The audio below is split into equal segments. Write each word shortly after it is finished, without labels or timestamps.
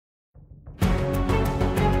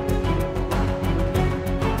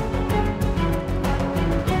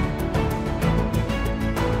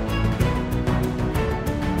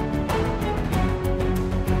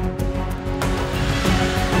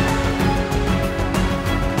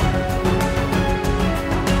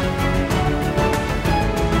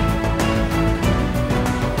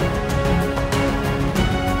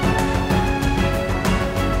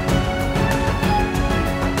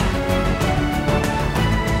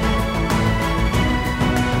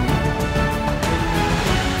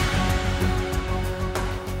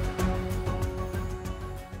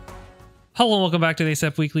Hello and welcome back to the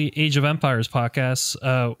ASAP Weekly Age of Empires podcast.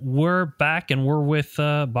 We're back and we're with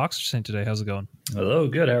Boxer Saint today. How's it going? Hello,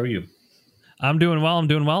 good. How are you? I'm doing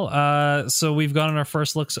well. So we've gotten our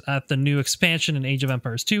first looks at the new expansion in Age of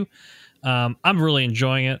Empires 2. I'm really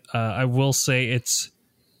enjoying it. I will say it's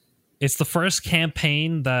the first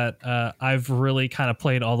campaign that I've really kind of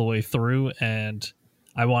played all the way through, and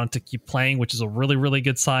I wanted to keep playing, which is a really, really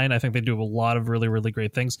good sign. I think they do a lot of really, really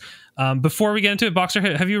great things. Before we get into it, Boxer,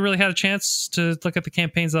 have you really had a chance to look at the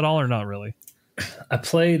campaigns at all, or not really? I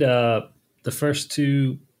played the first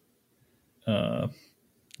two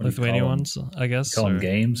Lithuanian ones, I guess. Call them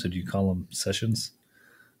games, or do you call them sessions?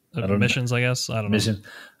 Missions, I guess. I don't know.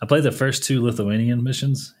 I played the first two Lithuanian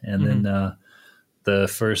missions, and then the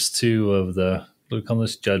first two of the, what do we call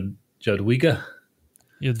this? Jadwiga?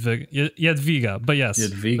 Jadwiga, but yes.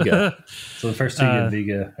 Jadwiga. So the first two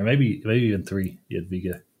Jadwiga, or maybe even three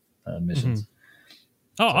Jadwiga missions.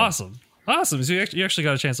 Oh, so. Awesome. So you actually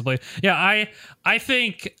got a chance to play. Yeah, I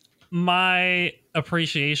think my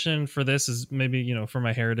appreciation for this is maybe, for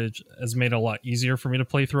my heritage has made it a lot easier for me to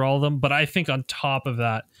play through all of them. But I think on top of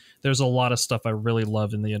that, there's a lot of stuff I really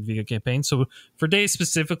love in the Jadwiga campaign. So for days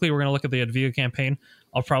specifically, we're going to look at the Jadwiga campaign.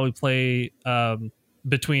 I'll probably play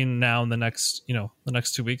between now and the next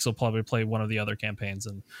 2 weeks. I'll probably play one of the other campaigns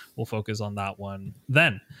and we'll focus on that one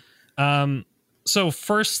then. So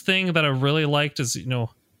first thing that I really liked is,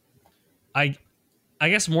 I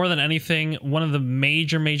guess more than anything, one of the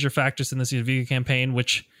major factors in this Jadwiga campaign,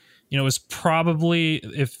 which, is probably,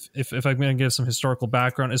 if I'm going to give some historical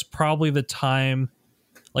background, is probably the time,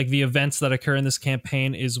 like the events that occur in this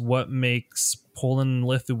campaign is what makes Poland and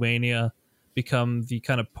Lithuania become the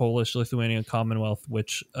kind of Polish-Lithuanian Commonwealth,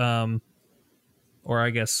 which, or I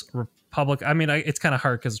guess Republic. I mean, it's kind of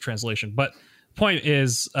hard because of translation, but point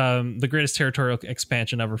is, the greatest territorial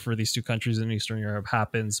expansion ever for these two countries in Eastern Europe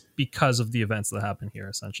happens because of the events that happen here,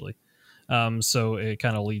 essentially. So it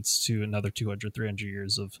kind of leads to another 200-300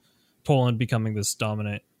 years of Poland becoming this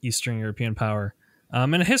dominant Eastern European power.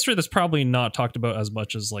 In a history that's probably not talked about as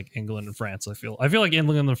much as like England and France. I feel like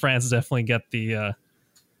England and France definitely get the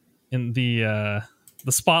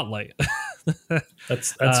spotlight.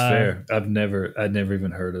 That's fair. I'd never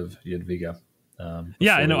even heard of Jadwiga.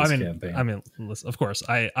 Yeah, I know. I mean, listen, of course,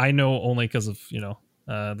 I know only because of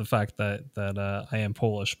the fact that I am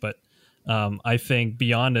Polish, but I think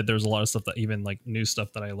beyond it, there's a lot of stuff that even like new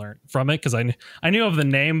stuff that I learned from it, because I knew of the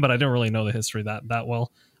name, but I didn't really know the history that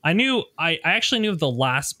well. I actually knew of the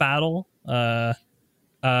last battle, how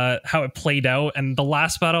it played out, and the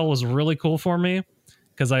last battle was really cool for me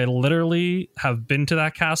because I literally have been to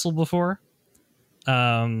that castle before.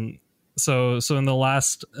 So in the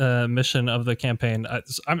last mission of the campaign,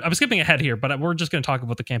 I'm skipping ahead here, but we're just going to talk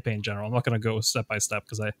about the campaign in general. I'm not going to go step by step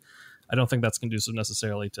because I don't think that's conducive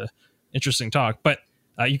necessarily to interesting talk. But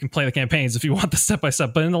you can play the campaigns if you want the step by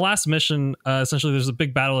step. But in the last mission, essentially, there's a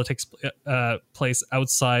big battle that takes place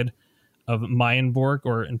outside of Mayenborg,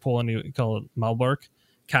 or in Poland you call it Malbork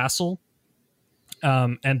Castle.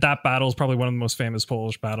 And that battle is probably one of the most famous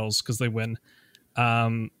Polish battles because they win.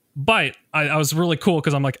 But I was really cool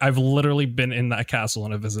because I'm like, I've literally been in that castle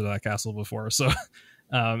and I visited that castle before. So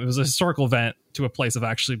it was a historical event to a place I've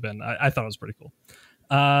actually been. I thought it was pretty cool.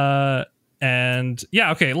 And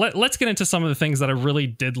yeah, okay, let's get into some of the things that I really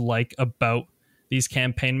did like about these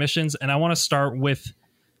campaign missions. And I want to start with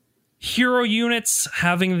hero units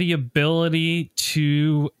having the ability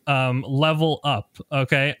to level up.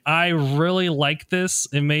 Okay, I really like this.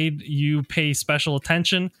 It made you pay special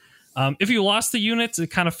attention. If you lost the units, it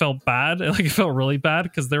kind of felt bad. Like it felt really bad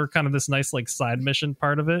because they were kind of this nice like side mission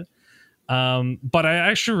part of it. But I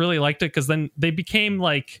actually really liked it because then they became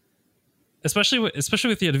like, especially with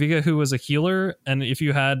Jadwiga, who was a healer, and if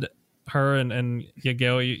you had her and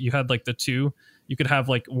Yageo, you had like the two. You could have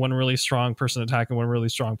like one really strong person attacking, one really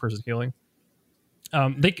strong person healing. They're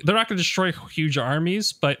not going to destroy huge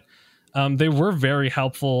armies, but they were very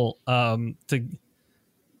helpful to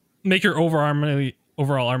make your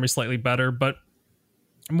overall army slightly better. But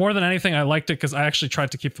more than anything, I liked it because I actually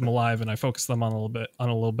tried to keep them alive and I focused them on a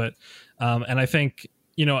little bit. And I think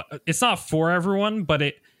it's not for everyone, but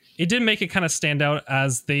it did make it kind of stand out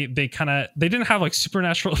as they didn't have like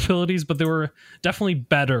supernatural abilities, but they were definitely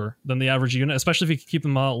better than the average unit, especially if you could keep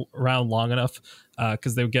them all around long enough,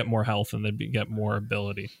 because they would get more health and they'd get more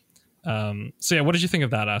ability. So yeah, what did you think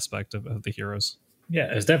of that aspect of the heroes?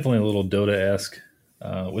 Yeah, it's definitely a little Dota-esque,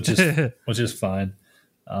 which is fine.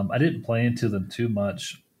 I didn't play into them too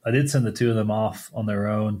much. I did send the two of them off on their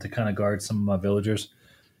own to kind of guard some of my villagers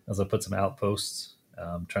as I put some outposts,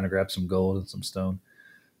 trying to grab some gold and some stone.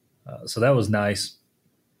 So that was nice.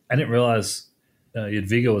 I didn't realize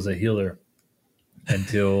Jadwiga was a healer.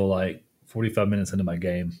 until like 45 minutes into my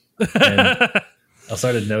game. And I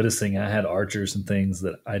started noticing I had archers and things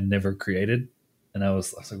that I'd never created. And I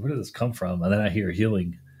was like, where did this come from? And then I hear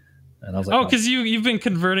healing. And I was like, oh, because you've been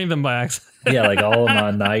converting them by accident. yeah, like all of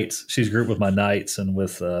my knights. She's grouped with my knights and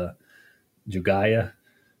with Jugaya.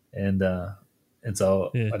 And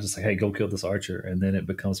so I just like, hey, go kill this archer. And then it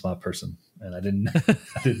becomes my person. And I didn't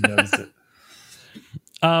notice it.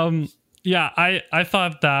 Yeah, I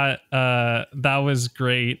thought that that was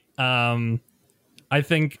great. I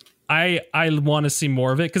think I want to see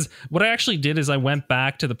more of it, because what I actually did is I went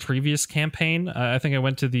back to the previous campaign. I think I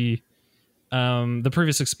went to the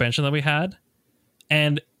previous expansion that we had,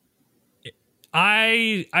 and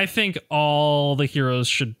I think all the heroes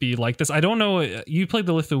should be like this. I don't know. You played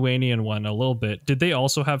the Lithuanian one a little bit. Did they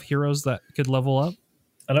also have heroes that could level up?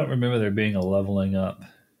 I don't remember there being a leveling up,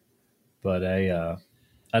 but I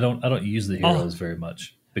don't use the heroes very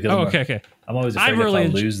much because I'm always afraid if I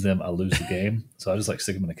lose them, I lose the game. So I just like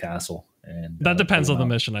stick them in a castle, and that depends on the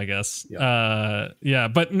mission, I guess. Yeah,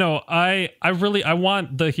 but no, I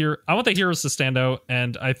want the heroes to stand out,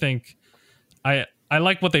 and I think I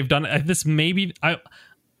like what they've done. This maybe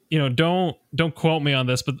don't quote me on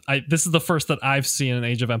this, but this is the first that I've seen in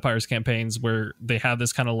Age of Empires campaigns where they have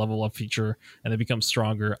this kind of level up feature and they become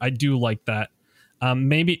stronger. I do like that.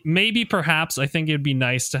 Maybe perhaps I think it'd be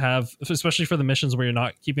nice to have, especially for the missions where you're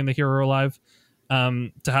not keeping the hero alive,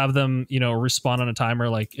 to have them, respawn on a timer.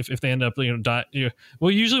 Like if they end up, die.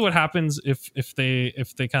 Well, usually what happens if they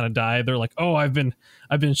kind of die, they're like, oh, I've been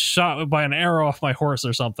shot by an arrow off my horse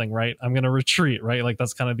or something, right? I'm gonna retreat, right? Like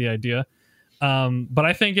that's kind of the idea. But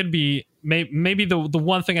I think it'd be maybe the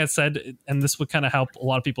one thing I said, and this would kind of help a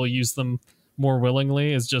lot of people use them more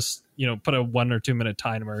willingly, is just put a 1 or 2 minute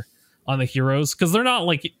timer on the heroes, because they're not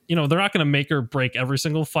like they're not going to make or break every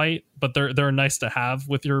single fight, but they're nice to have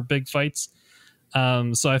with your big fights.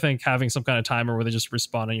 So I think having some kind of timer where they just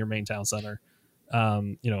respawn in your main town center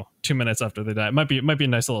 2 minutes after they die might be a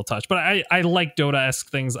nice little touch. But I like Dota-esque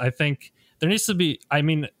things. I think there needs to be,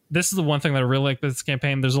 this is the one thing that I really like with this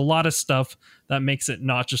campaign. There's a lot of stuff that makes it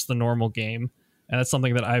not just the normal game, and that's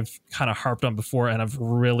something that I've kind of harped on before, and I've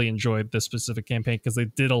really enjoyed this specific campaign because they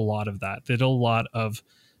did a lot of that. They did a lot of,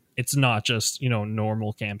 it's not just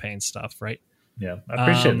normal campaign stuff, right? Yeah, I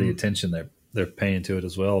appreciate the attention they're paying to it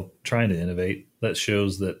as well, trying to innovate. That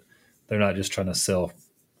shows that they're not just trying to sell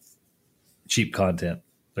cheap content.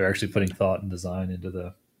 They're actually putting thought and design into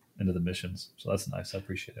the missions. So that's nice. I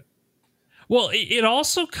appreciate it. Well, it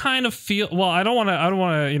also kind of I don't want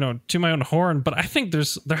to toot my own horn, but I think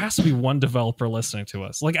there has to be one developer listening to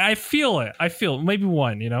us. Like I feel maybe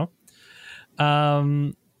one,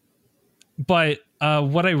 but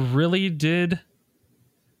what I really did,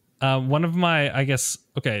 one of my, I guess,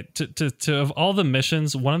 okay, to of all the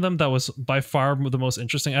missions, one of them that was by far the most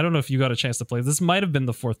interesting. I don't know if you got a chance to play. This might have been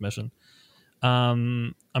the 4th mission.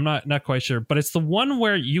 I'm not quite sure, but it's the one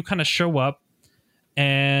where you kind of show up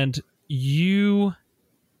and you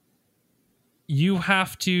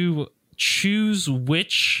have to choose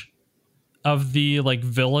which of the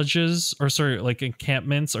villages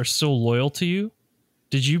encampments are still loyal to you.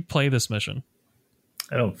 Did you play this mission?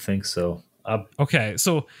 I don't think so. Okay,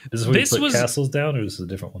 so is this where you put castles down, or is this a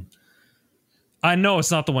different one? I know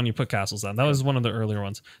it's not the one you put castles down. That was one of the earlier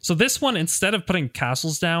ones. So this one, instead of putting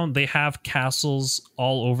castles down, they have castles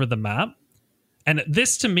all over the map. And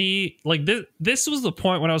this, to me, this was the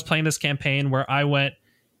point when I was playing this campaign where I went,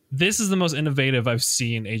 this is the most innovative I've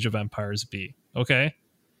seen Age of Empires be. Okay,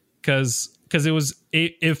 because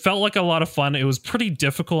it felt like a lot of fun. It was pretty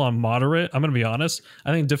difficult on moderate. I'm gonna be honest.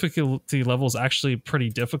 I think difficulty level is actually pretty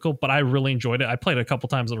difficult, but I really enjoyed it. I played it a couple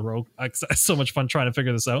times in a row. I had so much fun trying to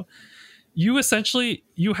figure this out. You essentially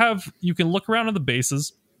you can look around at the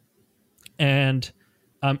bases, and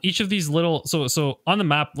each of these little so on the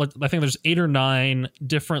map, I think there's 8 or 9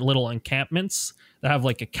 different little encampments that have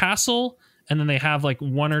like a castle, and then they have like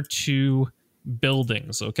 1 or 2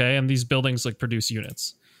 buildings. Okay, and these buildings produce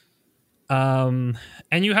units. And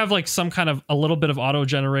you have some kind of a little bit of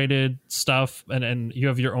auto-generated stuff, and you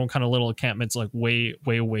have your own kind of little encampments way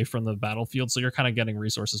away from the battlefield, so you're kind of getting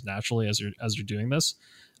resources naturally as you're doing this.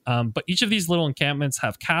 But each of these little encampments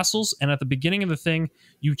have castles, and at the beginning of the thing,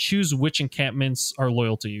 you choose which encampments are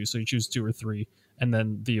loyal to you. So you choose 2 or 3, and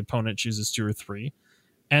then the opponent chooses 2 or 3.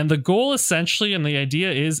 And the goal essentially, and the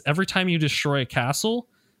idea is, every time you destroy a castle,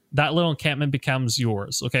 that little encampment becomes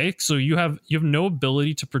yours. Okay, so you have no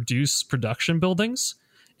ability to produce production buildings.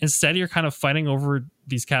 Instead, you're kind of fighting over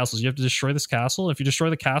these castles. You have to destroy this castle. If you destroy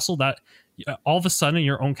the castle, that all of a sudden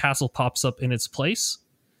your own castle pops up in its place,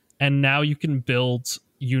 and now you can build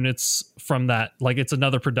units from that. Like it's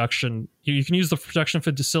another production. You can use the production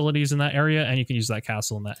facilities in that area, and you can use that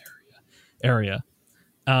castle in that area.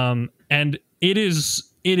 And it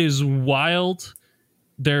is wild.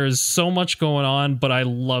 There's so much going on, but I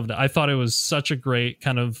loved it. I thought it was such a great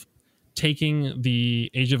kind of taking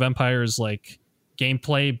the Age of Empires like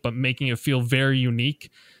gameplay, but making it feel very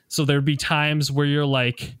unique. So there'd be times where you're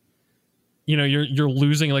like, you know, you're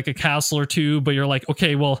losing like a castle or two, but you're like,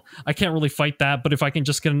 okay, well, I can't really fight that, but if I can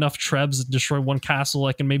just get enough trebs and destroy one castle,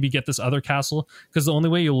 I can maybe get this other castle, because the only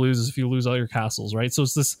way you'll lose is if you lose all your castles, right? So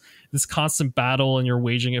it's this constant battle, and you're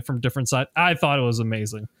waging it from different sides. I thought it was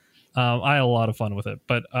amazing. I had a lot of fun with it,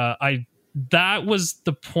 but that was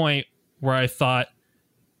the point where I thought,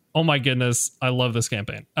 oh my goodness, I love this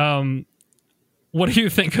campaign. What do you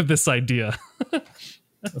think of this idea?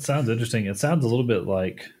 It sounds interesting. It sounds a little bit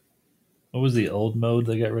like, what was the old mode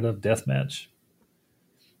they got rid of? Deathmatch?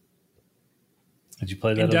 Did you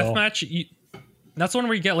play that at all? Deathmatch, that's one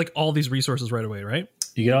where you get like all these resources right away, right?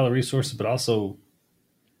 You get all the resources, but also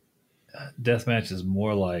Deathmatch is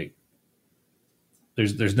more like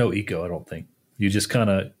there's no eco, I don't think. You just kind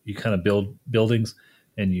of build buildings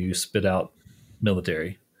and you spit out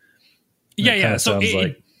military. Yeah. So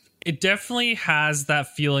it definitely has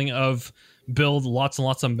that feeling of build lots and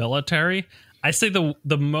lots of military. I say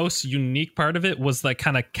the most unique part of it was that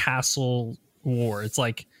kind of castle war. It's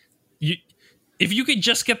like if you could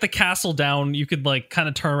just get the castle down, you could like kind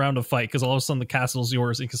of turn around to fight, because all of a sudden the castle's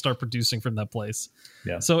yours and you can start producing from that place.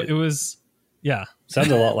 Yeah. So it was, yeah. Sounds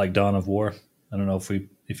a lot like Dawn of War. I don't know if you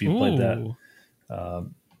played that.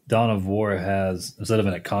 Dawn of War has, instead of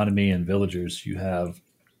an economy and villagers, you have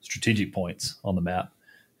strategic points on the map,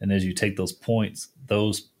 and as you take those points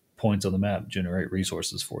on the map generate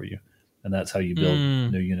resources for you, and that's how you build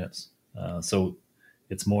new units. So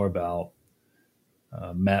it's more about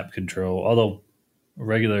map control, although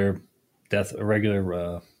regular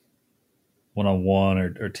one-on-one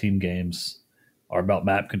or team games are about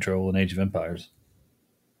map control in Age of Empires.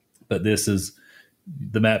 But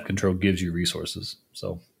the map control gives you resources.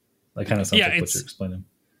 So that kind of sounds like what you're explaining.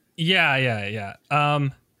 Yeah. I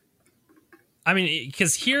mean,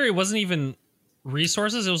 because here it wasn't even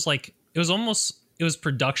resources. It was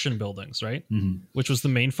production buildings, right? Mm-hmm. Which was the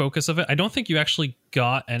main focus of it. I don't think you actually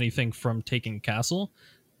got anything from taking a castle,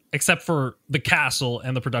 except for the castle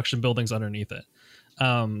and the production buildings underneath it.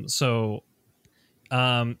 I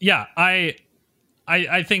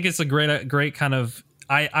think it's a great kind of.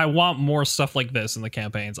 I want more stuff like this in the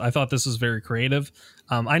campaigns. I thought this was very creative.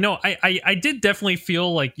 I know I did definitely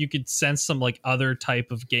feel like you could sense some like other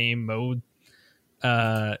type of game mode,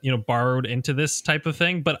 borrowed into this type of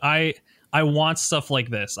thing. But I want stuff like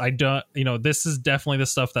this. I don't, this is definitely the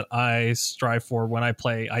stuff that I strive for when I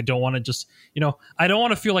play. I don't want to just, I don't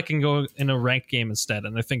want to feel like I can go in a ranked game instead.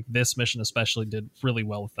 And I think this mission especially did really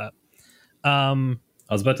well with that. I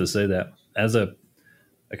was about to say that as a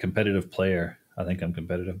competitive player, I think I'm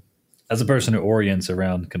competitive. As a person who orients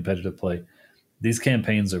around competitive play, these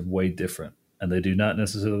campaigns are way different, and they do not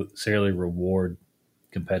necessarily reward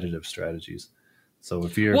competitive strategies. So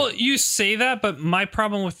if you're... Well, you say that, but my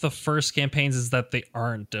problem with the first campaigns is that they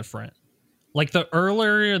aren't different. Like the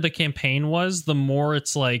earlier the campaign was, the more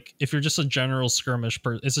it's like, if you're just a general skirmish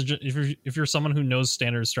person, if you're someone who knows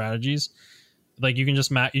standard strategies, like you can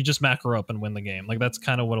just macro up and win the game. Like that's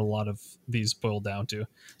kind of what a lot of these boil down to.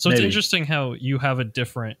 So Maybe. It's interesting how you have a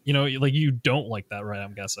different, like you don't like that, right?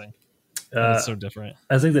 I'm guessing. It's so different.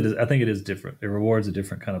 I think it is different. It rewards a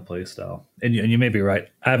different kind of play style. And you may be right.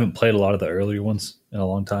 I haven't played a lot of the earlier ones in a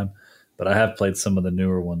long time, but I have played some of the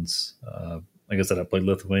newer ones. Like I said, I played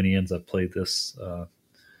Lithuanians. I played this,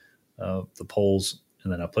 the Poles,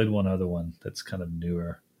 and then I played one other one that's kind of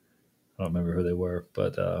newer. I don't remember who they were,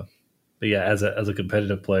 but yeah, as a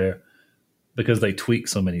competitive player, because they tweak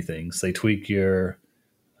so many things. They tweak your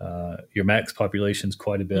max populations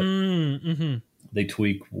quite a bit. Mm-hmm. They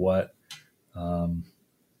tweak what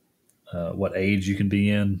age you can be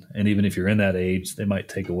in, and even if you're in that age, they might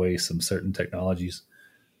take away some certain technologies.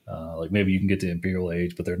 Like maybe you can get to Imperial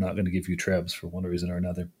Age, but they're not going to give you trebs for one reason or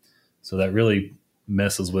another. So that really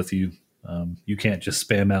messes with you. You can't just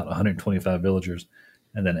spam out 125 villagers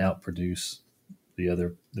and then outproduce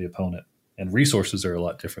the opponent. And resources are a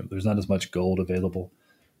lot different. There's not as much gold available.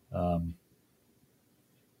 The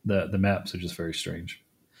maps are just very strange.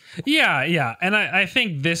 Yeah. And I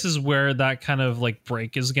think this is where that kind of like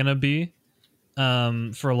break is going to be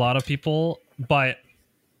for a lot of people. But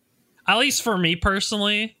at least for me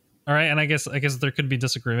personally, all right, and I guess there could be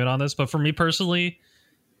disagreement on this, but for me personally,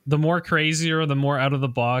 the more crazier, the more out of the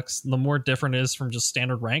box, the more different it is from just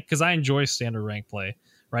standard rank, because I enjoy standard rank play,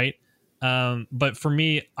 right? But for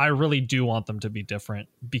me, I really do want them to be different,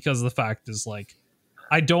 because the fact is, like,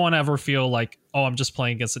 I don't want to ever feel like, oh, I'm just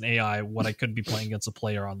playing against an AI when I could be playing against a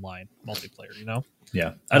player online, multiplayer, you know?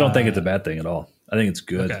 Yeah, I don't think it's a bad thing at all. I think it's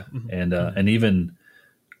good. Okay. Mm-hmm. And even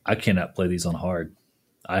I cannot play these on hard.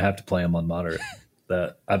 I have to play them on moderate.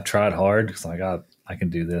 That I've tried hard because I can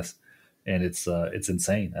do this, and it's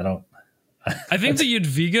insane. I think the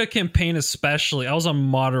Jadwiga campaign especially, I was on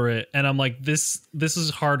moderate, and I'm like, this is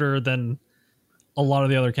harder than a lot of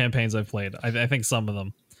the other campaigns I've played. I think some of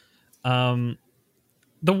them.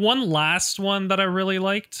 The one last one that I really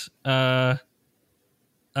liked,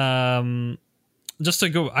 just to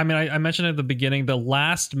go, I mean, I mentioned at the beginning, the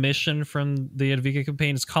last mission from the Jadwiga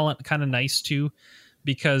campaign is kind of nice too,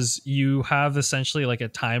 because you have essentially like a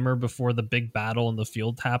timer before the big battle in the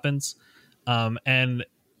field happens. And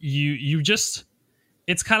you just,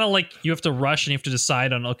 it's kind of like you have to rush and you have to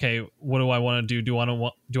decide on, okay, what do I want to do? Do I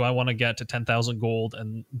want to get to 10,000 gold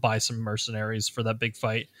and buy some mercenaries for that big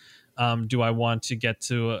fight? Do I want to get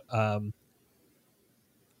to,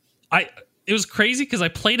 it was crazy because I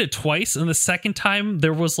played it twice, and the second time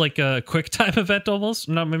there was like a quick time event almost.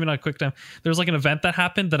 No, maybe not quick time. There was like an event that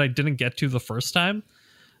happened that I didn't get to the first time,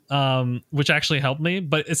 which actually helped me.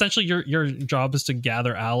 But essentially, your job is to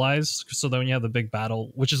gather allies. So then when you have the big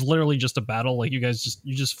battle, which is literally just a battle, like you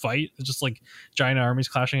just fight. It's just like giant armies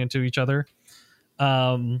clashing into each other.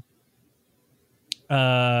 And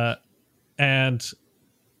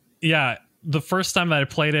yeah. The first time that I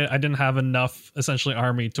played it, I didn't have enough essentially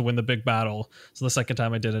army to win the big battle. So the second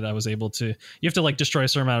time I did it, I was able to. You have to like destroy a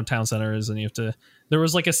certain amount of town centers, and there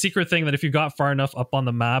was like a secret thing that if you got far enough up on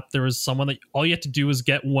the map, there was someone that all you had to do was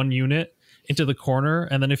get one unit into the corner,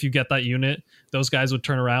 and then if you get that unit, those guys would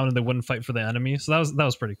turn around and they wouldn't fight for the enemy. So that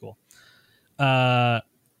was pretty cool. Yeah.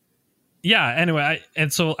 Anyway,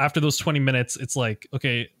 and so after those 20 minutes, it's like,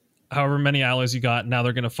 okay, however many allies you got, now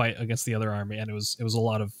they're going to fight against the other army, and it was a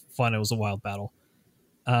lot of fun. It was a wild battle.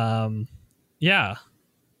 Yeah.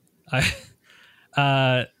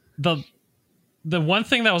 The one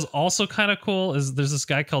thing that was also kind of cool is there's this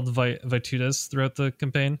guy called Vitudas throughout the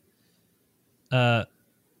campaign. And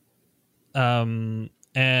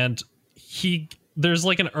there's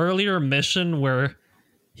like an earlier mission where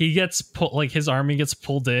he gets his army gets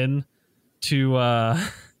pulled in to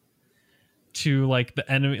like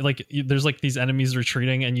the enemy, like there's like these enemies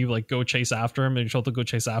retreating, and you like go chase after them, and you're told to go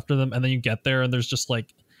chase after them, and then you get there and there's just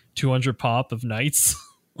like 200 pop of knights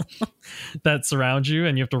that surround you,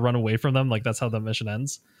 and you have to run away from them. Like that's how the mission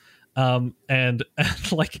ends. And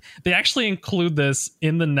like they actually include this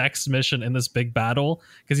in the next mission in this big battle,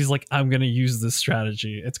 because he's like, I'm gonna use this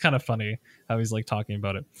strategy. It's kind of funny how he's like talking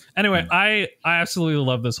about it. Anyway, I absolutely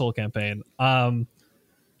love this whole campaign. I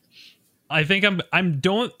think I'm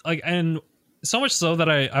don't like, and so much so that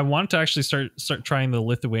I want to actually start trying the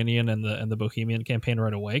Lithuanian and the Bohemian campaign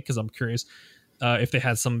right away, because I'm curious if they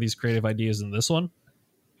had some of these creative ideas in this one.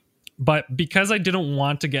 But because I didn't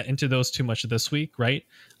want to get into those too much this week, right?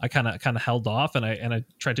 I kind of held off, and I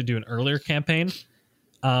tried to do an earlier campaign,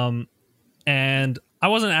 and I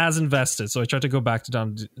wasn't as invested. So I tried to go back to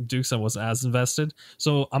Dawn of Dukes. I wasn't as invested.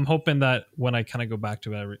 So I'm hoping that when I kind of go back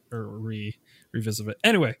to it, revisit it.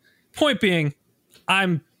 Anyway, point being,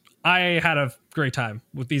 I had a great time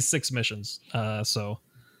with these 6 missions. Yeah.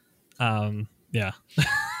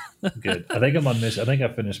 Good. I think I'm on mission. I think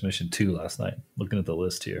I finished mission 2 last night. Looking at the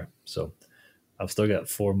list here, so I've still got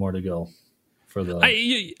 4 more to go. For the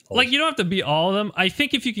you don't have to beat all of them. I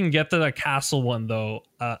think if you can get to the castle one, though,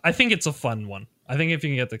 I think it's a fun one. I think if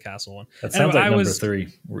you can get the castle one, that sounds like number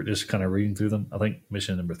 3. We're just kind of reading through them. I think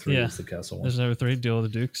mission number 3 is the castle one. There's number 3, Deal of the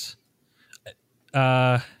Dukes.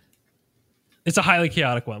 It's a highly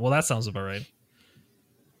chaotic one. Well, that sounds about right.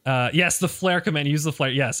 Yes, the flare command. Use the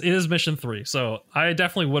flare. Yes, it is mission 3. So I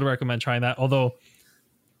definitely would recommend trying that. Although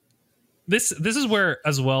this is where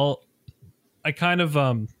as well, I kind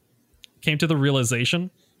of came to the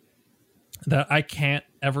realization that I can't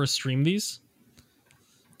ever stream these.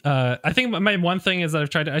 I think my one thing is that I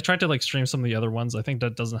tried to like stream some of the other ones. I think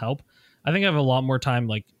that doesn't help. I think I have a lot more time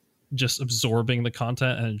like just absorbing the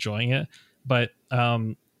content and enjoying it. But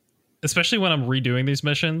especially when I'm redoing these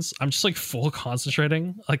missions, I'm just like full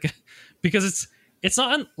concentrating, like, because it's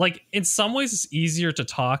not like, in some ways it's easier to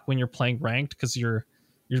talk when you're playing ranked, because you're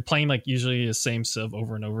playing like usually the same civ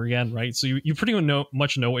over and over again, right? So you pretty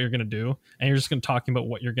much know what you're gonna do, and you're just gonna talking about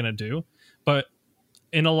what you're gonna do. But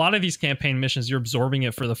in a lot of these campaign missions, you're absorbing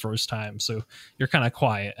it for the first time, so you're kind of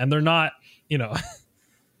quiet, and they're not, I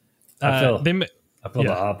feel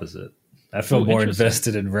the opposite. I feel more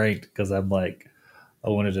invested in ranked, because I'm like, I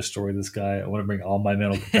want to destroy this guy. I want to bring all my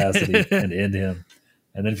mental capacity and end him.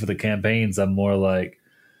 And then for the campaigns, I'm more like,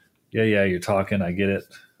 yeah, you're talking, I get it.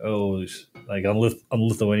 Oh, like on the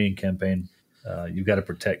Lithuanian campaign, you've got to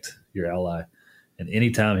protect your ally. And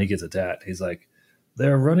anytime he gets attacked, he's like,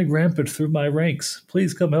 they're running rampant through my ranks.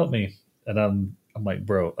 Please come help me. And I'm like,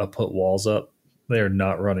 bro, I put walls up. They are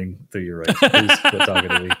not running through your ranks. Please quit talking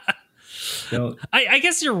to me. You know, I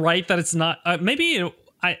guess you're right that it's not. Maybe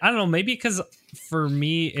I don't know. Maybe because for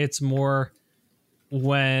me it's more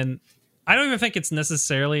when I don't even think it's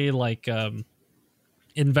necessarily like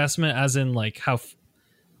investment, as in like how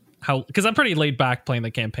because I'm pretty laid back playing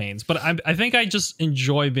the campaigns, but I think I just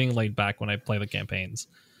enjoy being laid back when I play the campaigns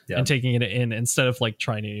and taking it in instead of like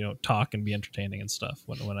trying to talk and be entertaining and stuff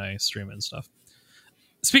when I stream it and stuff.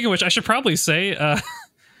 Speaking of which, I should probably say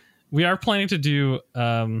we are planning to do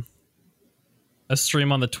a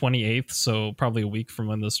stream on the 28th, so probably a week from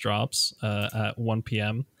when this drops at 1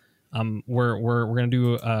 p.m. We're gonna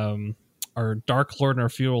do our Dark Lord and our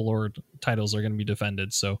Feudal Lord titles are gonna be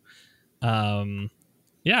defended. So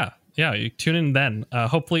yeah, you tune in then.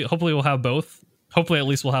 Hopefully we'll have both. Hopefully at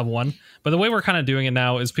least we'll have one. But the way we're kind of doing it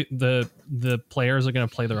now is the players are gonna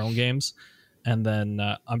play their own games, and then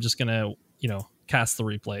I'm just gonna cast the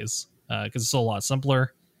replays because it's a lot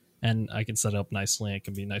simpler. And I can set it up nicely. It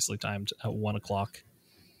can be nicely timed at 1 o'clock.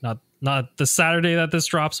 Not the Saturday that this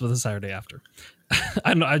drops, but the Saturday after.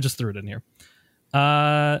 I know I just threw it in here.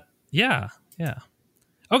 Yeah.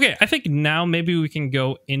 Okay, I think now maybe we can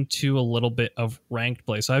go into a little bit of ranked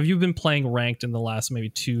play. So have you been playing ranked in the last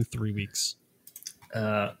maybe 2-3 weeks?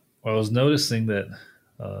 Well, I was noticing that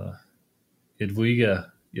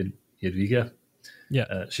Jadwiga,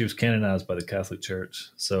 she was canonized by the Catholic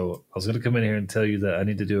Church. So I was going to come in here and tell you that I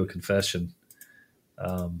need to do a confession,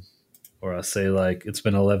 or I say like it's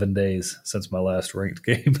been 11 days since my last ranked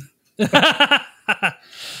game.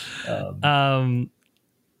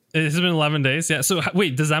 It's been 11 days. Yeah. So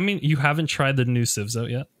wait, does that mean you haven't tried the new Civs out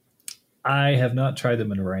yet? I have not tried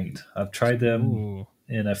them in ranked. I've tried them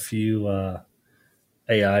in a few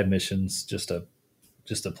AI missions just to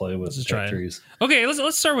play with trees. Okay,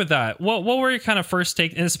 let's start with that. What were your kind of first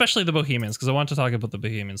take, and especially the Bohemians, because I want to talk about the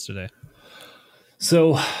Bohemians today.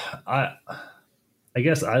 So I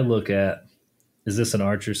guess I look at, is this an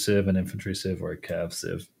archer civ, an infantry civ, or a cav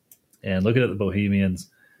civ? And looking at the Bohemians,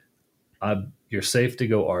 you're safe to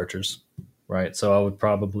go archers, right? So I would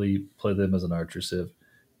probably play them as an archer civ.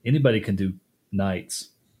 Anybody can do knights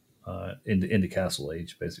into Castle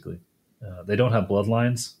Age, basically. They don't have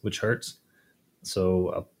bloodlines, which hurts.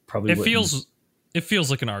 So I probably it feels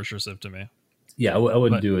like an archer civ to me. Yeah, I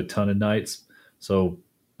wouldn't do a ton of knights. So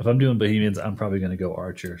if I'm doing Bohemians, I'm probably going to go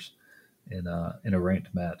archers in a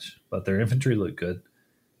ranked match. But their infantry look good,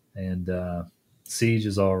 and siege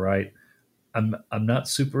is all right. I'm not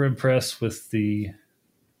super impressed with the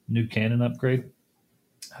new cannon upgrade.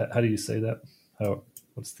 How do you say that?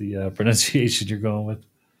 What's the pronunciation you're going with?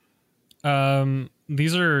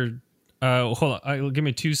 These are. Hold on. Give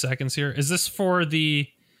me 2 seconds here. Is this for the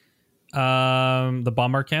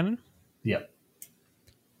bombard cannon? Yep.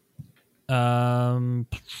 So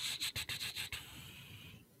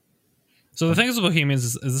the thing is with Bohemians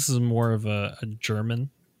is this is more of a German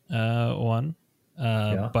one.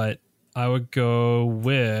 But I would go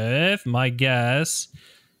with my guess.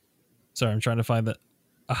 Sorry, I'm trying to find a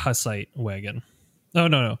Hussite wagon. Oh,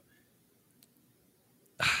 no.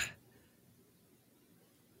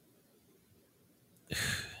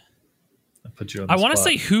 I want to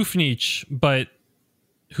say Hufnich, but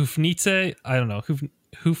Hufnitze, I don't know.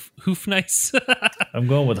 Hufnice. I'm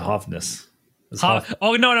going with Hofness.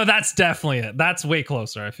 Oh no, that's definitely it. That's way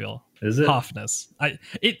closer, I feel. Is it? Hofness.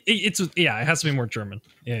 It has to be more German.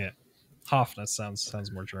 Yeah. Hofness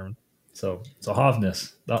sounds more German. So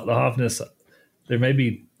Hofness. The Hofness, there may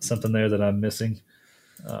be something there that I'm missing.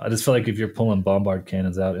 I just feel like if you're pulling bombard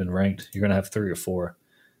cannons out in ranked, you're going to have 3 or 4.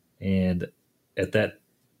 And at that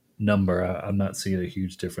number, I'm not seeing a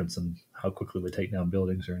huge difference in how quickly we take down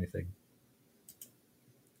buildings or anything.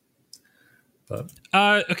 But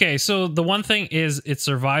okay, so the one thing is it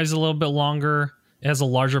survives a little bit longer. It has a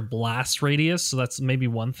larger blast radius, so that's maybe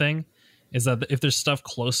one thing. Is that if there's stuff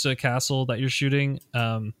close to a castle that you're shooting,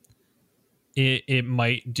 it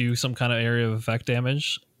might do some kind of area of effect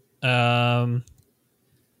damage. And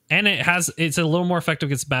it's a little more effective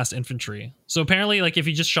against massed infantry. So apparently, like if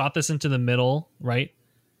you just shot this into the middle, right?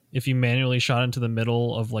 If you manually shot into the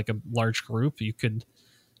middle of like a large group, you could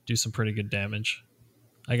do some pretty good damage.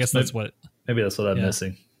 I guess that's maybe that's what I'm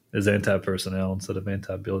missing is anti-personnel instead of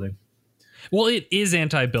anti-building. Well, it is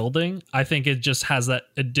anti-building. I think it just has that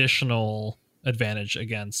additional advantage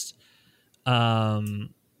against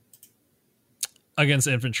against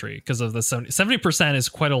infantry because of the 70% is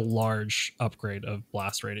quite a large upgrade of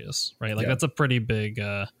blast radius, right? Like that's a pretty big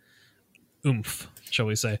oomph, shall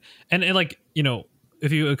we say. And like, you know,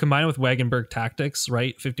 if you combine it with Wagenberg tactics,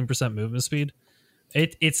 right, 15% movement speed,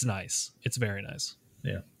 it's nice. It's very nice.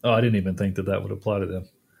 Yeah. Oh, I didn't even think that would apply to them.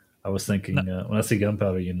 I was thinking when I see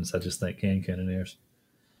gunpowder units, I just think hand cannoneers.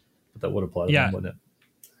 But that would apply to them, wouldn't it?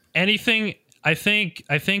 Anything. I think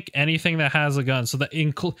anything that has a gun. So that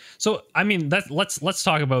So I mean, let's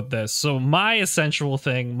talk about this. So my essential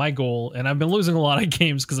thing, my goal, and I've been losing a lot of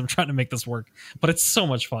games because I'm trying to make this work, but it's so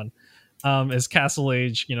much fun. Is Castle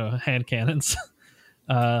Age, you know, hand cannons.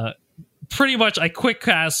 Pretty much, I quick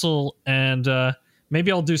castle and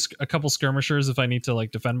maybe I'll do a couple skirmishers if I need to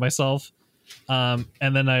like defend myself. And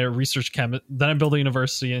then I research then I build a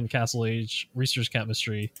university in Castle Age, research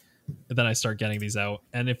chemistry. And then I start getting these out.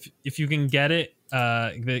 And if you can get it,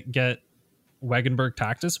 get Wagenberg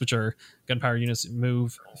tactics, which are gunpowder units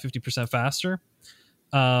move 50% faster.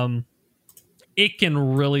 It can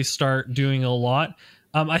really start doing a lot.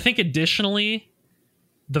 I think additionally,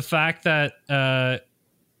 the fact that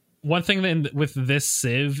one thing with this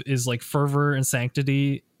Civ is like fervor and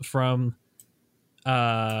sanctity from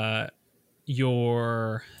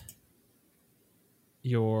your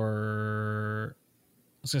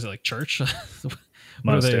I was gonna say like church,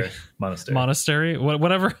 monastery,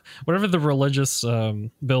 whatever the religious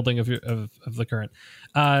building of the current.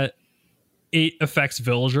 It affects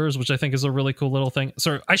villagers, which I think is a really cool little thing.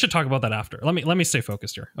 So I should talk about that after. Let me stay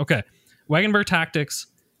focused here. Okay, Wagenberg tactics.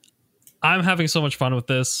 I'm having so much fun with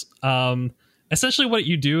this. Essentially, what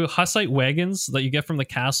you do, Hussite wagons that you get from the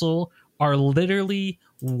castle are literally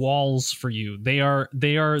walls for you. They are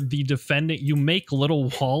the defending. You make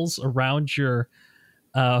little walls around your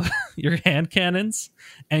hand cannons,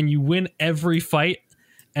 and you win every fight,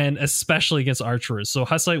 and especially against archers. So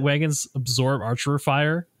Hussite wagons absorb archer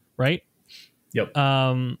fire, right? Yep.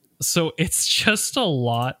 So it's just a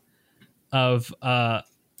lot of I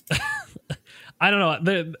don't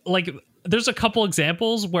know. There's a couple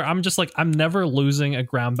examples where I'm just like, I'm never losing a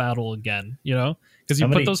ground battle again, you know? Because you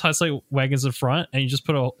put those Hussite wagons in front and you just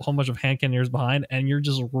put a whole bunch of hand cannoneers behind and you're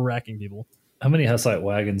just wrecking people. How many Hussite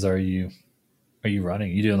wagons are you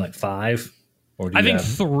running? Are you doing like 5? Or I think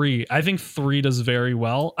 3. I think 3 does very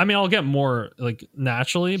well. I mean, I'll get more like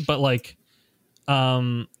naturally, but like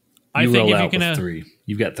I think if you can have 3,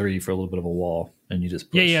 you've got 3 for a little bit of a wall and you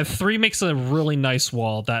just push. Yeah, 3 makes a really nice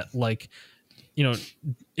wall that like, you know,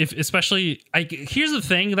 if especially here's the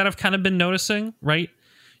thing that I've kind of been noticing, right?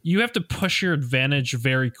 You have to push your advantage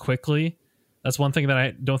very quickly. That's one thing that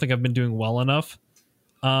I don't think I've been doing well enough.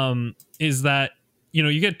 Is that, you know,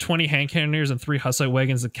 you get 20 hand cannoneers and 3 Hussite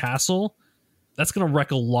wagons at castle. That's going to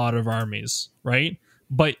wreck a lot of armies, right?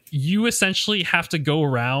 But you essentially have to go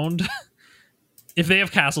around. If they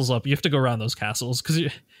have castles up, you have to go around those castles because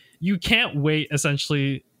you can't wait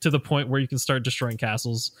essentially to the point where you can start destroying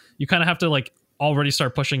castles. You kind of have to like already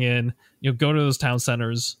start pushing in, you know, go to those town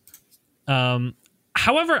centers.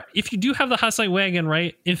 However, if you do have the Hussite wagon,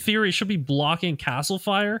 right, in theory, it should be blocking castle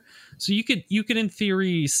fire. So you could in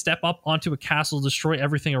theory step up onto a castle, destroy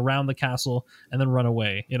everything around the castle, and then run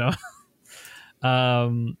away, you know?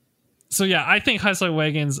 So yeah, I think Hussite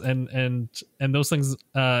wagons and those things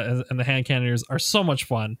and the hand cannoneers are so much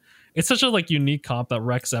fun. It's such a like unique comp that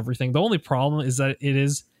wrecks everything. The only problem is that it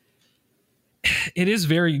is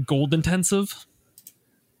very gold intensive.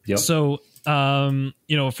 Yep. So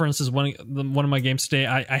you know, for instance, one of my games today,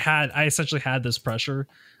 I essentially had this pressure.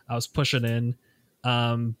 I was pushing in,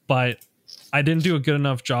 but I didn't do a good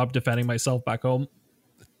enough job defending myself back home,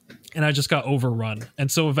 and I just got overrun. And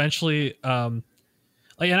so eventually, and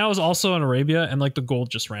I was also in Arabia, and like the gold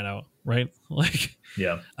just ran out, right? Like,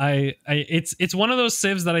 yeah, it's one of those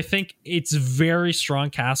civs that I think it's very strong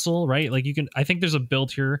castle, right? Like I think there's a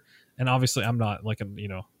build here. And obviously, I'm not like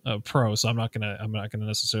a pro, so I'm not gonna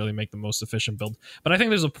necessarily make the most efficient build. But I think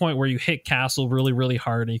there's a point where you hit castle really, really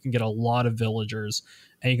hard, and you can get a lot of villagers,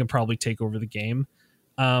 and you can probably take over the game.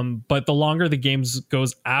 But the longer the game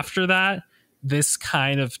goes after that, this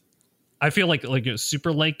kind of, I feel like a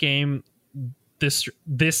super late game.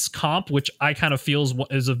 This comp, which I kind of feel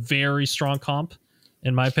is a very strong comp,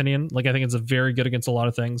 in my opinion. Like I think it's a very good against a lot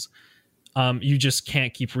of things. You just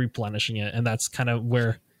can't keep replenishing it, and that's kind of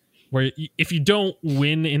where if you don't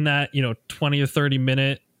win in that 20 or 30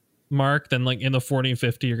 minute mark, then like in the 40 and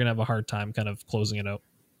 50 you're gonna have a hard time kind of closing it out.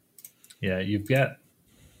 Yeah, you've got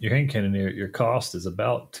your hand cannoneer, your cost is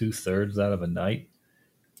about 2/3 out of a knight,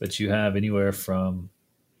 but you have anywhere from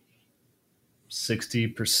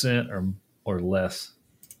 60% or less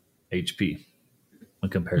HP when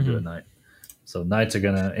compared to a knight. So knights are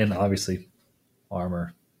gonna, and obviously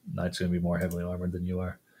armor. Knight's going to be more heavily armored than you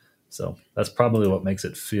are. So that's probably what makes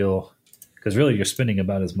it feel, because really you're spending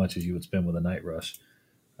about as much as you would spend with a Night Rush.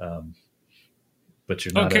 But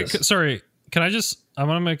you're not. Okay, sorry. Can I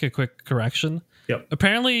want to make a quick correction. Yep.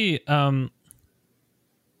 Apparently,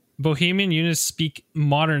 Bohemian units speak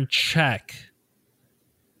modern Czech,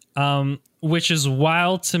 which is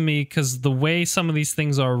wild to me because the way some of these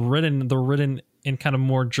things are written, they're written in kind of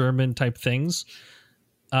more German type things.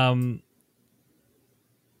 But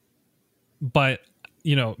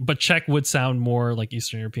Czech would sound more like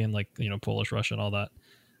Eastern European, like, Polish, Russian, all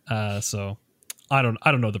that. So I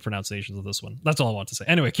don't know the pronunciations of this one. That's all I want to say.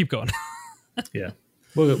 Anyway, keep going. Yeah.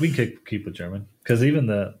 Well, we could keep with German, because even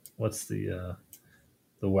the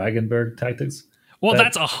Wagenberg tactics. Well,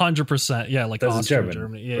 that's 100%. Yeah, like that's Austria, German,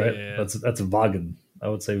 Germany. Yeah, right? yeah. That's Wagen. I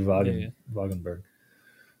would say Wagen. Yeah. Wagenberg.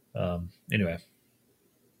 Anyway,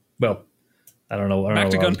 well, I don't know. Back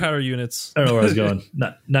to gunpowder units. I don't know where I was going.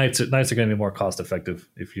 Knights are going to be more cost effective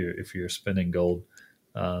if you're spending gold,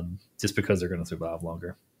 just because they're going to survive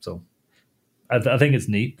longer. So, I think it's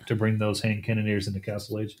neat to bring those hand cannoneers into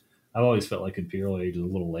Castle Age. I've always felt like Imperial Age is a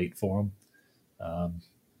little late for them.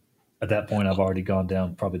 At that point, I've already gone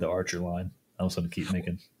down probably the archer line. I was going to keep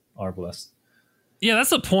making Arbalests. Yeah,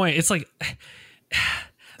 that's the point. It's like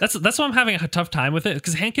that's why I'm having a tough time with it,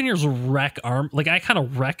 because hand cannoneers wreck Like, I kind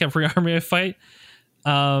of wreck every army I fight.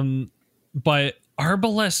 But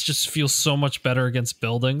Arbalests just feels so much better against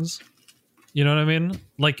buildings. You know what I mean?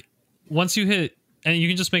 Like, once you hit, and you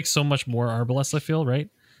can just make so much more Arbalests, I feel, right?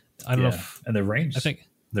 I don't know. And the range. I think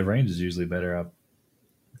the range is usually better. I'm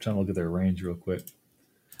trying to look at their range real quick.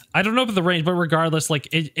 I don't know about the range, but regardless, like,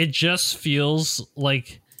 it just feels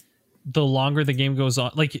like the longer the game goes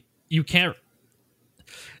on, like, you can't.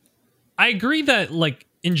 I agree that, like,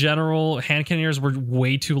 in general, hand cannoneers were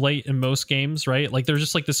way too late in most games, right? Like, they're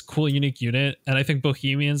just like this cool, unique unit. And I think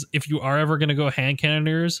Bohemians, if you are ever going to go hand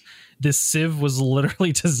cannoneers, this Civ was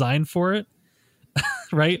literally designed for it,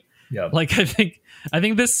 right? Yeah. Like, I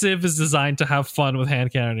think this Civ is designed to have fun with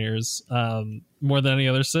hand cannoneers, more than any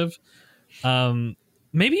other Civ.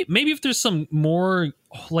 Maybe if there's some more,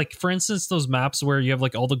 like, for instance, those maps where you have,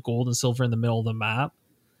 like, all the gold and silver in the middle of the map,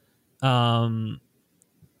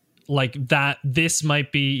 like that, this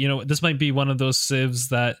might be one of those civs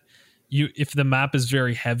that if the map is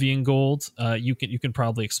very heavy in gold, you can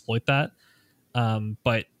probably exploit that.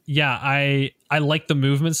 But yeah, I like the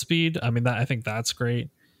movement speed. I mean, I think that's great.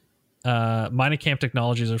 Mining camp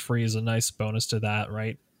technologies are free is a nice bonus to that,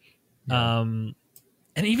 right? Yeah. And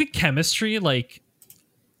even chemistry, like,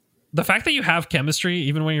 the fact that you have chemistry,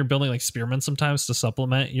 even when you're building, like, spearmen sometimes to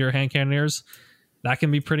supplement your hand cannoneers, that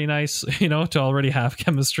can be pretty nice, to already have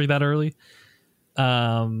chemistry that early.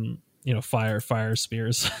 Fire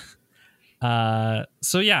spears.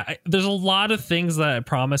 So yeah, there's a lot of things that I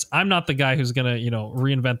promise. I'm not the guy who's going to,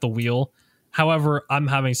 reinvent the wheel. However, I'm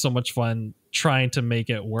having so much fun trying to make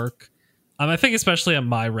it work. I think especially at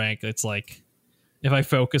my rank, it's like, if I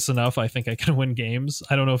focus enough, I think I can win games.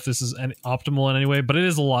 I don't know if this is optimal in any way, but it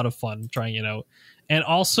is a lot of fun trying it out. And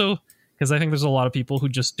also, because I think there's a lot of people who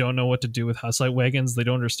just don't know what to do with Hussite wagons. They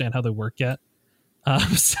don't understand how they work yet.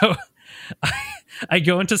 So I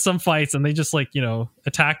go into some fights and they just, like,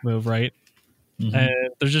 attack move, right? Mm-hmm.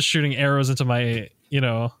 And they're just shooting arrows into my,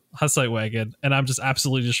 Hussite wagon, and I'm just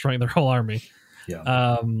absolutely destroying their whole army.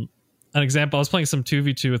 Yeah. An example, I was playing some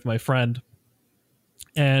 2v2 with my friend,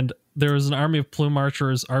 and there was an army of plume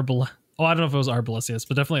archers, I don't know if it was Arbalestians,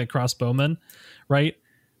 but definitely a crossbowman, right?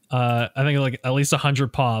 I think like at least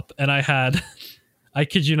 100 pop, and I had, I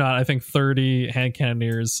kid you not, I think 30 hand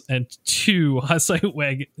cannoneers and 2 Hussite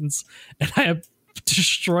wagons, and I have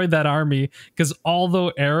destroyed that army because all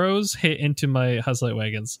the arrows hit into my Hussite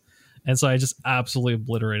wagons, and so I just absolutely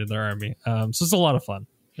obliterated their army. So it's a lot of fun,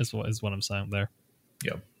 is what I'm saying there.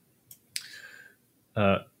 Yeah.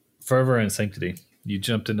 Fervor and Sanctity. You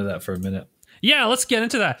jumped into that for a minute. Yeah, let's get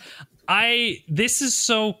into that. This is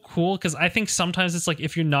so cool because I think sometimes it's like,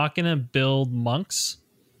 if you're not gonna build monks,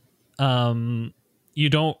 you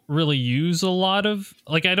don't really use a lot of,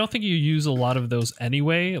 like, I don't think you use a lot of those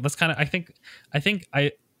anyway. That's kind of, I think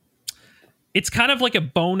it's kind of like a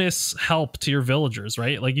bonus help to your villagers,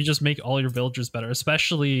 right? Like, you just make all your villagers better,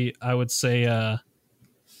 especially I would say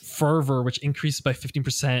Fervor, which increases by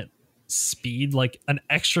 15% speed, like an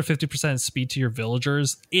extra 50% speed to your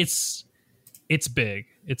villagers. It's big.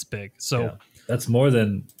 So yeah, that's more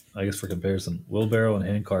than, I guess, for comparison, wheelbarrow and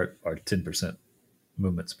handcart are 10%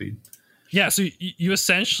 movement speed. Yeah, so you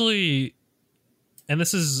essentially, and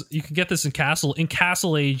this is, you can get this in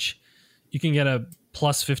Castle Age, you can get a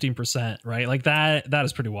plus 15%, right? Like that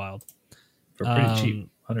is pretty wild. For pretty cheap,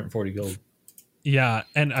 140 gold. Yeah,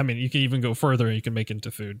 and I mean, you can even go further. You can make it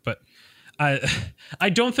into food, but I, I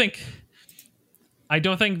don't think, I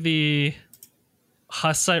don't think the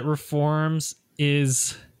Hussite reforms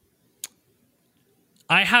is.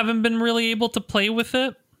 I haven't been really able to play with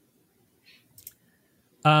it.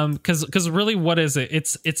 Because really, what is it?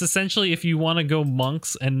 It's essentially if you want to go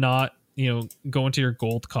monks and not go into your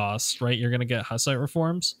gold costs, right? You're gonna get Hussite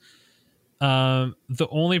reforms. The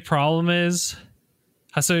only problem is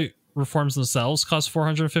Hussite reforms themselves cost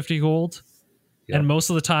 450 gold, Yep. and most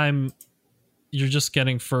of the time you're just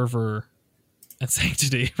getting fervor and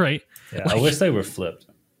sanctity, right? Yeah, I wish they were flipped.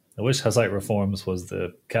 I wish Hussite reforms was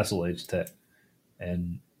the Castle Age tech,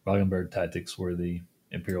 and Roggenberg tactics were the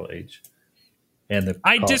Imperial Age. And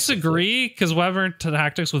I disagree because Wyvern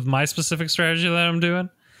tactics with my specific strategy that I'm doing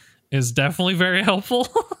is definitely very helpful.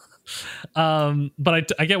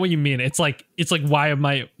 But I get what you mean. It's like why am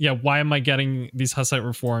I getting these Hussite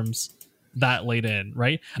reforms that late in,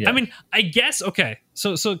 right? Yeah. I mean, I guess okay.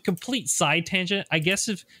 So complete side tangent. I guess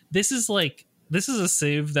if this is a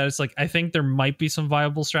civ that it's like I think there might be some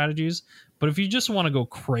viable strategies, but if you just want to go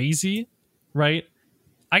crazy, right?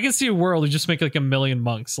 I can see a world you just make like a million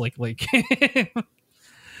monks, like because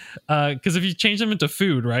if you change them into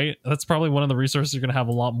food, right? That's probably one of the resources you're gonna have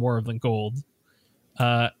a lot more of than gold.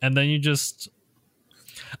 And then you just,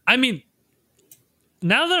 I mean,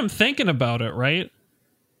 now that I'm thinking about it, right?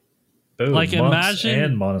 Boom, like monks imagine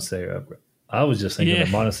and monastery upgrade. I was just thinking the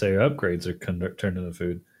monastery upgrades are turned into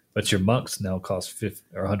food, but your monks now cost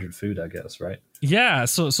 50 or 100 food, I guess, right? Yeah.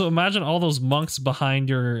 So imagine all those monks behind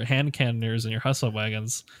your hand cannoneers and your Hussite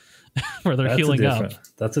wagons, where they're healing up.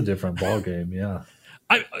 That's a different ball game. Yeah.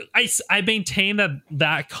 I maintain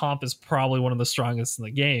that comp is probably one of the strongest in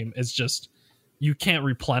the game. It's just you can't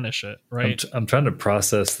replenish it, right? I'm trying to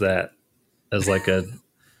process that as like a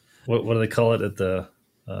what do they call it at the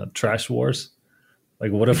trash wars?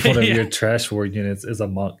 Like, what if one of your trash war units is a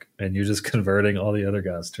monk and you're just converting all the other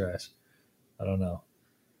guys' trash? I don't know.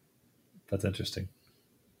 That's interesting.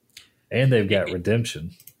 And they've got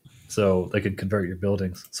redemption, so they could convert your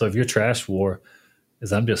buildings. So if your trash war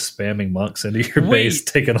is I'm just spamming monks into your base,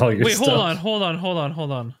 taking all your stuff. Hold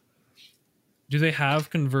on. Do they have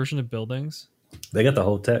conversion of buildings? They got the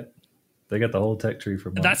whole tech. They got the whole tech tree for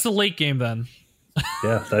monks. That's the late game then.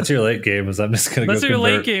 Yeah, that's your late game. Is I'm just gonna that's go your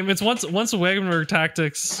convert. Late game. It's once Wagenberg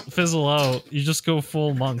tactics fizzle out, you just go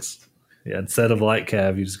full monks. Yeah, instead of light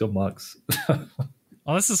cav, you just go monks.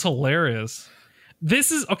 Oh, this is hilarious.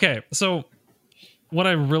 This is okay. So, what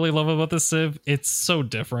I really love about this civ, it's so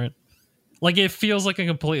different. Like it feels like a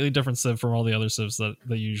completely different civ from all the other civs that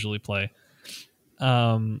they usually play.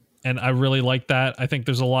 And I really like that. I think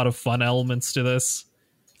there's a lot of fun elements to this.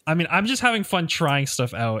 I mean, I'm just having fun trying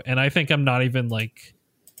stuff out, and I think I'm not even like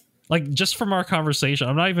just from our conversation,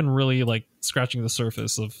 I'm not even really like scratching the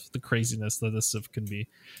surface of the craziness that this civ can be.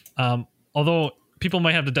 Although people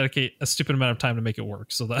might have to dedicate a stupid amount of time to make it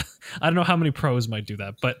work, so that I don't know how many pros might do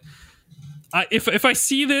that. But if I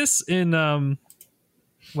see this in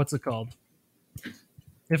what's it called?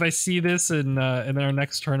 If I see this in our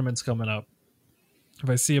next tournaments coming up, if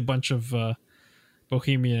I see a bunch of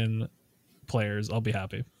Bohemian players, I'll be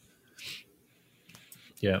happy.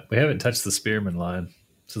 Yeah, we haven't touched the Spearman line.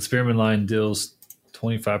 So the Spearman line deals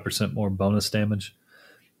 25% more bonus damage.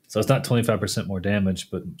 So it's not 25% more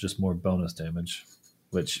damage, but just more bonus damage,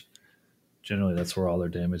 which generally that's where all their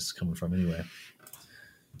damage is coming from anyway.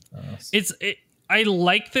 I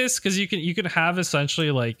like this because you can have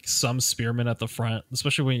essentially like some spearmen at the front,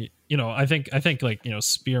 especially when I think like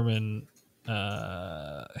spearmen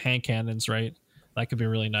hand cannons, right? That could be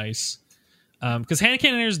really nice. Because hand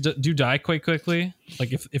cannons do die quite quickly.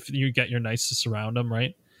 Like if you get your knights to surround them,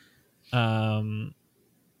 right?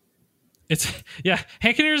 It's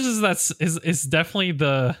hand cannons is definitely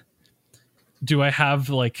the. Do I have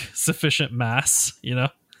like sufficient mass? Yeah.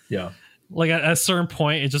 Like at a certain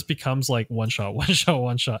point, it just becomes like one shot.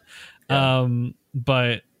 Yeah.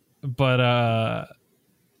 But a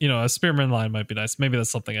spearman line might be nice. Maybe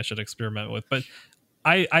that's something I should experiment with. But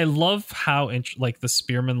I love how the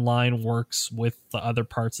spearman line works with the other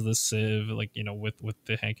parts of the civ, with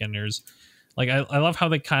the hand cannons. Like I love how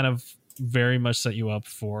they kind of very much set you up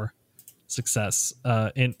for success.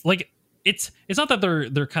 In like it's not that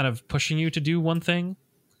they're kind of pushing you to do one thing,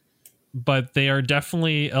 but they are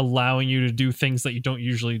definitely allowing you to do things that you don't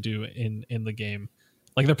usually do in the game.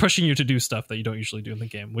 Like they're pushing you to do stuff that you don't usually do in the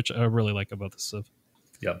game, which I really like about this civ.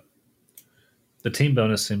 Yep. The team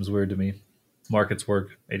bonus seems weird to me. Markets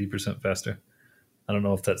work 80% faster. I don't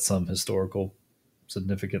know if that's some historical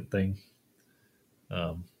significant thing.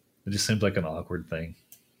 It just seems like an awkward thing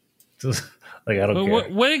Like I don't But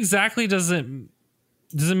care. what exactly does it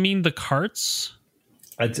mean? The carts?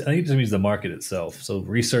 I think it just means the market itself. So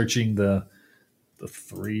researching the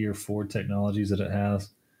 3 or 4 technologies that it has,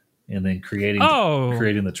 and then creating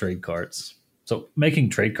the trade carts. So making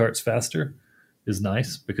trade carts faster is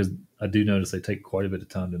nice because I do notice they take quite a bit of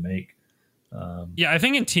time to make. Yeah, I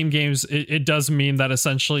think in team games it does mean that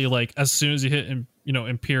essentially, like, as soon as you hit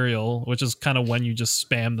Imperial, which is kind of when you just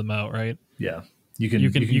spam them out, right? Yeah, you can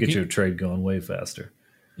get your trade going way faster.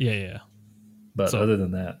 Yeah. But other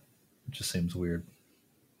than that, it just seems weird.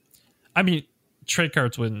 I mean, trade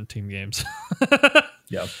cards win team games.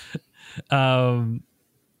 Yeah.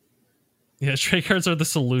 Yeah, trade cards are the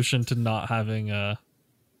solution to not having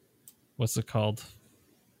what's it called?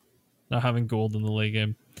 Not having gold in the late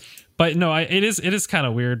game. But no, it is kind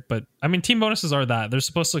of weird. But I mean, team bonuses are that they're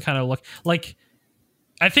supposed to kind of look like.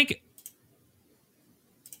 I think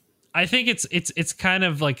it's kind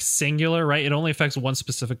of like singular, right? It only affects one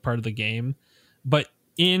specific part of the game, but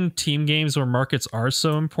in team games where markets are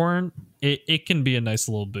so important, it can be a nice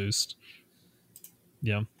little boost.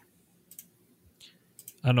 Yeah.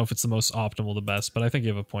 I don't know if it's the most optimal, the best, but I think you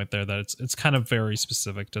have a point there that it's kind of very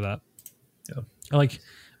specific to that. Yeah. Like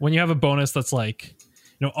when you have a bonus that's like,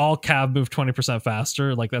 all cav move 20%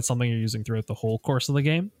 faster, like that's something you're using throughout the whole course of the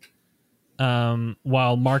game.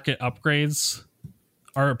 While market upgrades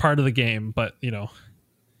are a part of the game, but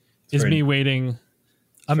is me waiting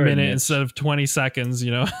a minute niche instead of 20 seconds,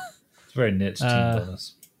 It's very niche team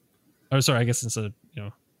bonus. Or sorry, I guess instead of,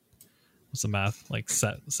 what's the math? Like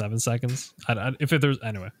 7 seconds?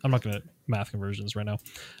 Anyway, I'm not going to math conversions right now.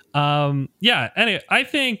 Yeah, anyway, I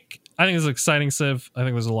think it's an exciting civ. I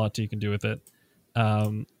think there's a lot you can do with it.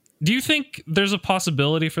 Do you think there's a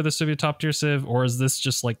possibility for this to be a top tier civ, or is this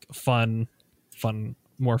just like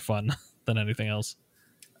more fun than anything else?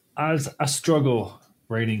 I struggle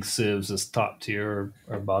rating civs as top tier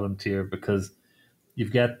or bottom tier because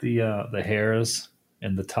you've got the Harris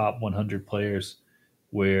and the top 100 players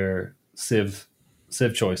where civ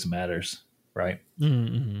choice matters, right?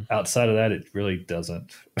 Mm-hmm. Outside of that, it really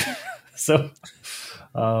doesn't. So,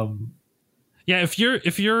 yeah,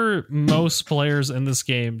 if you're most players in this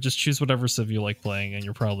game, just choose whatever civ you like playing, and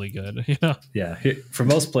you're probably good. Yeah, for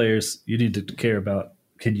most players, you need to care about: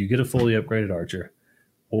 can you get a fully upgraded archer,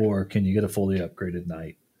 or can you get a fully upgraded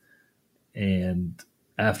knight? And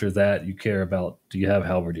after that, you care about: do you have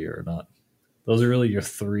halberdier or not? Those are really the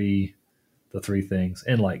three things.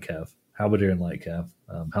 And light cav, halberdier and light cav.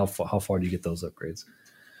 How far do you get those upgrades?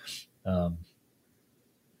 And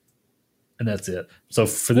that's it. So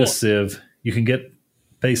for this civ, you can get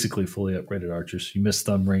basically fully upgraded archers. You miss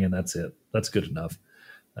thumb ring, and that's it. That's good enough.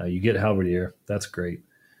 You get halberdier. That's great.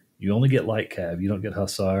 You only get light cav. You don't get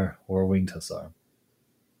hussar or winged hussar.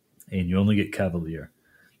 And you only get cavalier.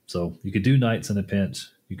 So you could do knights in a pinch.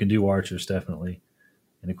 You can do archers, definitely.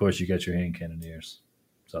 And, of course, you got your hand cannoneers.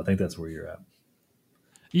 So I think that's where you're at.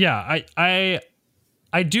 Yeah,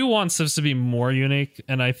 I do want civs to be more unique,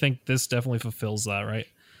 and I think this definitely fulfills that, right?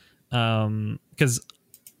 Because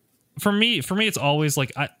for me, it's always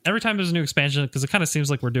like every time there's a new expansion, because it kind of seems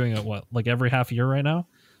like we're doing it like every half year right now,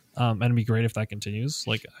 and it'd be great if that continues.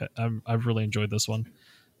 Like I've really enjoyed this one,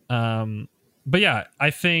 but yeah,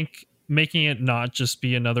 I think making it not just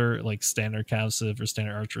be another like standard cav civ or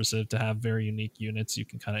standard archer civ to have very unique units you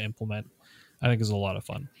can kind of implement, I think is a lot of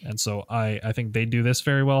fun. And so I think they do this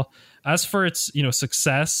very well. As for its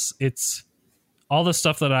success, it's all the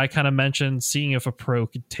stuff that I kind of mentioned, seeing if a pro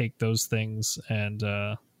could take those things and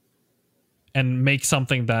make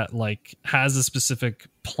something that like has a specific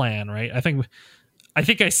plan, right? I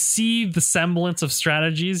think I see the semblance of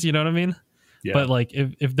strategies, you know what I mean? Yeah. But like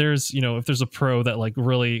if there's a pro that like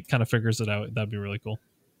really kind of figures it out, that'd be really cool.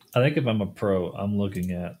 I think if I'm a pro, I'm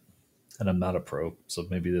looking at, and I'm not a pro, so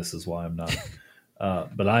maybe this is why I'm not.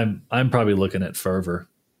 But I'm probably looking at fervor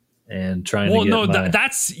and trying to get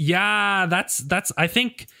that's I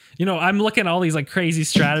think I'm looking at all these like crazy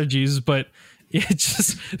strategies, but it's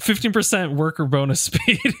just 15% worker bonus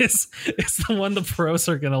speed is the one the pros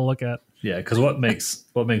are gonna look at. Yeah, because what makes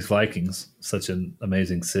Vikings such an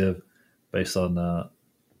amazing civ, based on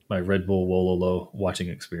my Red Bull Wololo watching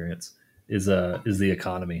experience, is the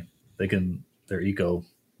economy. Their eco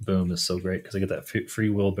boom is so great because they get that free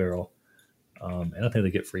wheelbarrow, and I think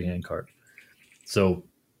they get free handcart. So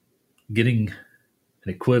getting an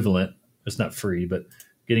equivalent, it's not free, but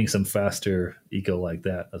getting some faster eco like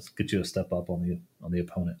that, let's get you a step up on the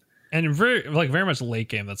opponent. And very much late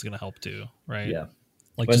game, that's going to help too, right? Yeah,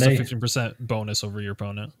 like just a 15% bonus over your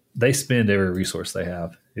opponent. They spend every resource they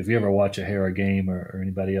have. If you ever watch a Hera game or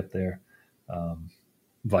anybody up there,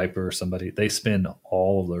 Viper or somebody, they spend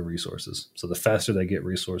all of their resources. So the faster they get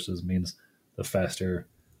resources means the faster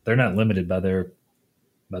they're not limited by their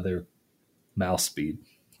mouse speed.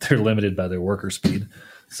 They're limited by their worker speed.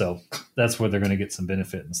 So that's where they're going to get some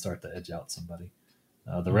benefit and start to edge out somebody.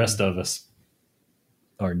 The rest of us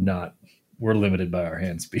are not. We're limited by our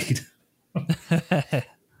hand speed.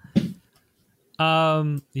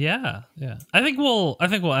 Yeah. I think we'll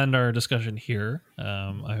end our discussion here.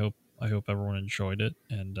 I hope everyone enjoyed it,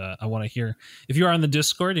 and I want to hear if you are on the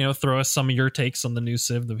Discord. Throw us some of your takes on the new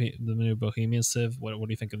Civ, the new Bohemian Civ. What do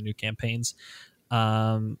you think of the new campaigns?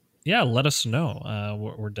 Yeah, let us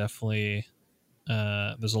know. We're definitely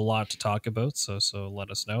there's a lot to talk about, so let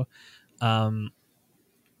us know.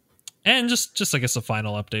 And just I guess a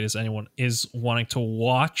final update is anyone is wanting to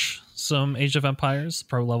watch some Age of Empires,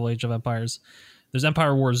 pro level Age of Empires. There's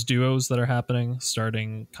Empire Wars duos that are happening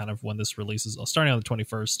starting kind of when this releases, starting on the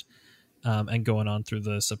 21st. And going on through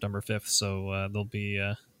the September 5th. So there'll be,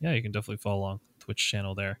 you can definitely follow along Twitch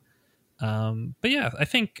channel there. But yeah, I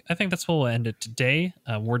think that's where we'll end it today.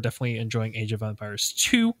 We're definitely enjoying Age of Empires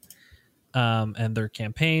 2 and their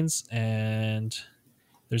campaigns. And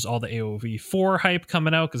there's all the AOV 4 hype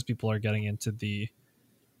coming out because people are getting into the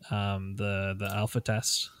alpha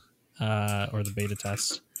test or the beta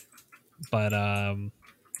test. But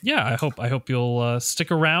yeah, I hope you'll stick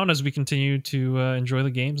around as we continue to enjoy the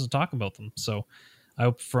games and talk about them. So I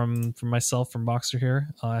hope from myself, from Boxer here,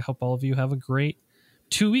 I hope all of you have a great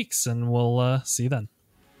 2 weeks, and we'll see you then.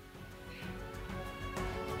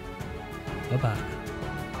 Bye-bye.